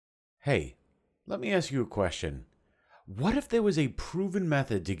Hey, let me ask you a question. What if there was a proven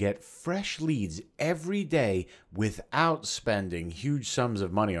method to get fresh leads every day without spending huge sums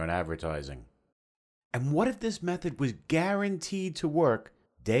of money on advertising? And what if this method was guaranteed to work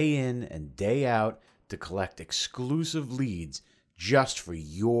day in and day out to collect exclusive leads just for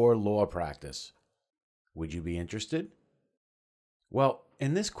your law practice? Would you be interested? Well,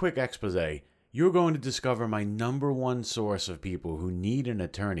 in this quick expose, you're going to discover my #1 source of people who need an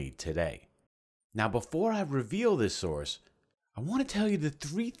attorney today. Now, before I reveal this source, I want to tell you the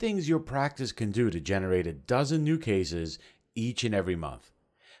 3 things your practice can do to generate a dozen new cases each and every month.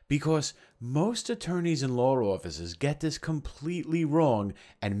 Because most attorneys and law offices get this completely wrong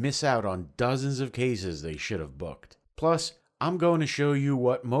and miss out on dozens of cases they should have booked. Plus, I'm going to show you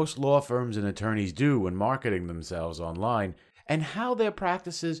what most law firms and attorneys do when marketing themselves online and how their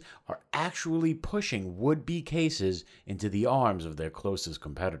practices are actually pushing would-be cases into the arms of their closest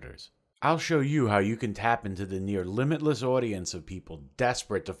competitors. I'll show you how you can tap into the near limitless audience of people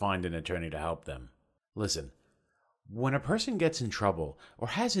desperate to find an attorney to help them. Listen, when a person gets in trouble or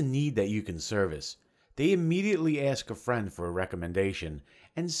has a need that you can service, they immediately ask a friend for a recommendation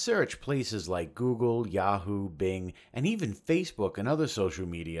and search places like Google, Yahoo, Bing, and even Facebook and other social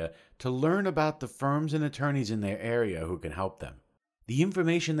media to learn about the firms and attorneys in their area who can help them. The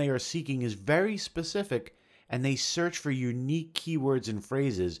information they are seeking is very specific, and they search for unique keywords and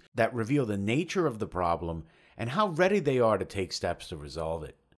phrases that reveal the nature of the problem and how ready they are to take steps to resolve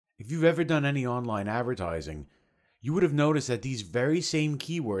it. If you've ever done any online advertising, you would have noticed that these very same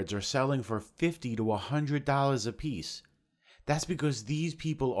keywords are selling for $50 to $100 a piece. That's because these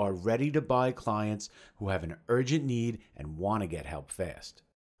people are ready to buy clients who have an urgent need and want to get help fast.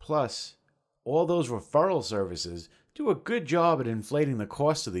 Plus, all those referral services do a good job at inflating the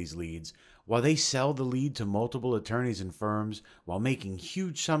cost of these leads while they sell the lead to multiple attorneys and firms while making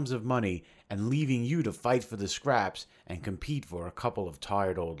huge sums of money and leaving you to fight for the scraps and compete for a couple of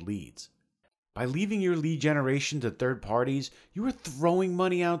tired old leads. By leaving your lead generation to third parties, you are throwing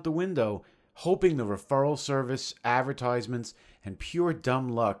money out the window, hoping the referral service, advertisements, and pure dumb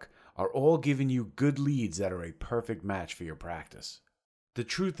luck are all giving you good leads that are a perfect match for your practice. The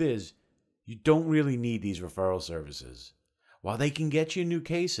truth is, you don't really need these referral services. While they can get you new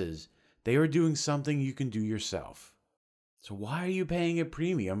cases, they are doing something you can do yourself. So why are you paying a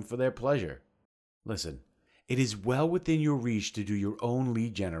premium for their pleasure? Listen, it is well within your reach to do your own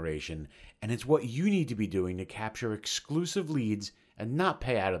lead generation, and it's what you need to be doing to capture exclusive leads and not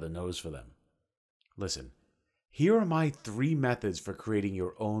pay out of the nose for them. Listen, here are my 3 methods for creating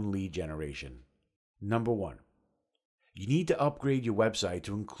your own lead generation. #1, you need to upgrade your website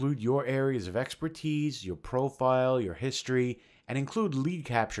to include your areas of expertise, your profile, your history, and include lead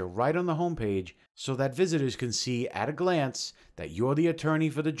capture right on the homepage so that visitors can see at a glance that you're the attorney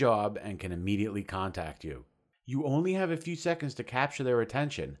for the job and can immediately contact you. You only have a few seconds to capture their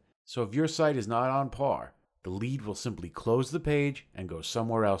attention, so if your site is not on par, the lead will simply close the page and go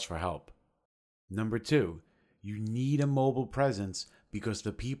somewhere else for help. #2, you need a mobile presence because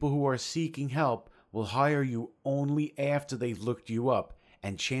the people who are seeking help will hire you only after they've looked you up,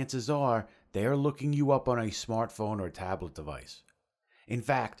 and chances are they are looking you up on a smartphone or tablet device. In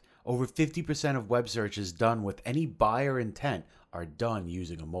fact, over 50% of web searches done with any buyer intent are done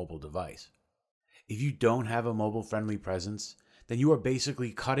using a mobile device. If you don't have a mobile-friendly presence, then you are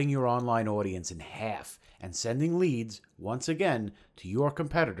basically cutting your online audience in half and sending leads, once again, to your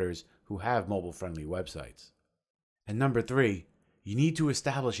competitors who have mobile-friendly websites. And #3, you need to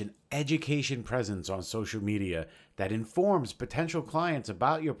establish an education presence on social media that informs potential clients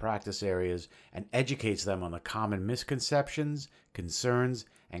about your practice areas and educates them on the common misconceptions, concerns,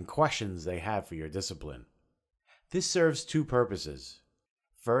 and questions they have for your discipline. This serves 2 purposes.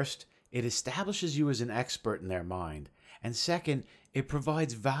 First, it establishes you as an expert in their mind, and second, it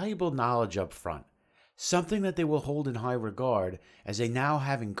provides valuable knowledge up front, something that they will hold in high regard as they now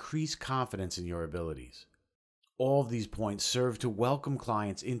have increased confidence in your abilities. All of these points serve to welcome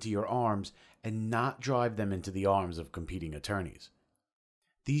clients into your arms and not drive them into the arms of competing attorneys.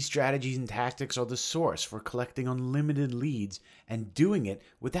 These strategies and tactics are the source for collecting unlimited leads and doing it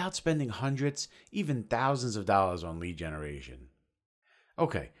without spending hundreds, even thousands of dollars on lead generation.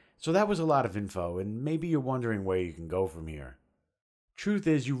 Okay, so that was a lot of info, and maybe you're wondering where you can go from here. Truth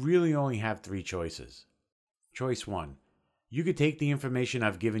is, you really only have 3 choices. Choice 1, you could take the information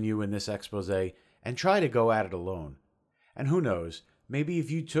I've given you in this expose and try to go at it alone. And who knows, maybe if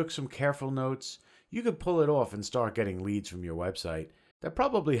you took some careful notes, you could pull it off and start getting leads from your website that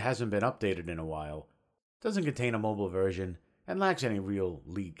probably hasn't been updated in a while, doesn't contain a mobile version, and lacks any real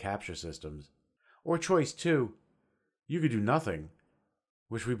lead capture systems. Or choice 2, you could do nothing,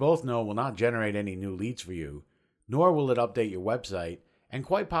 which we both know will not generate any new leads for you, nor will it update your website, and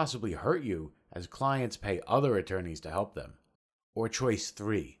quite possibly hurt you as clients pay other attorneys to help them. Or choice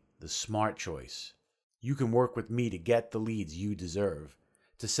 3, the smart choice. You can work with me to get the leads you deserve,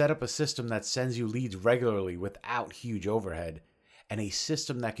 to set up a system that sends you leads regularly without huge overhead, and a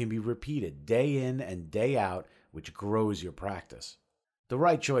system that can be repeated day in and day out, which grows your practice. The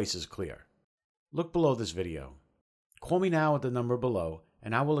right choice is clear. Look below this video. Call me now at the number below,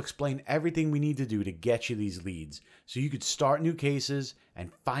 and I will explain everything we need to do to get you these leads so you could start new cases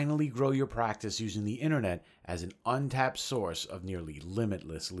and finally grow your practice using the internet as an untapped source of nearly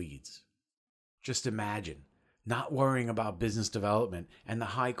limitless leads. Just imagine not worrying about business development and the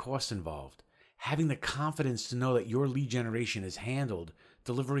high cost involved, having the confidence to know that your lead generation is handled,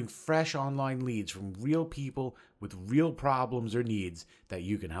 delivering fresh online leads from real people with real problems or needs that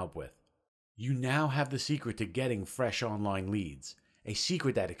you can help with. You now have the secret to getting fresh online leads, a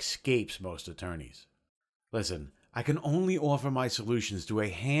secret that escapes most attorneys. Listen, I can only offer my solutions to a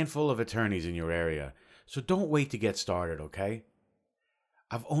handful of attorneys in your area, so don't wait to get started, okay?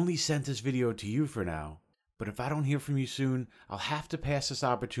 I've only sent this video to you for now, but if I don't hear from you soon, I'll have to pass this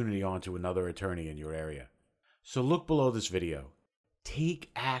opportunity on to another attorney in your area. So look below this video. Take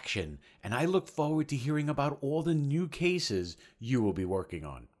action, and I look forward to hearing about all the new cases you will be working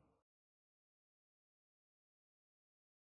on.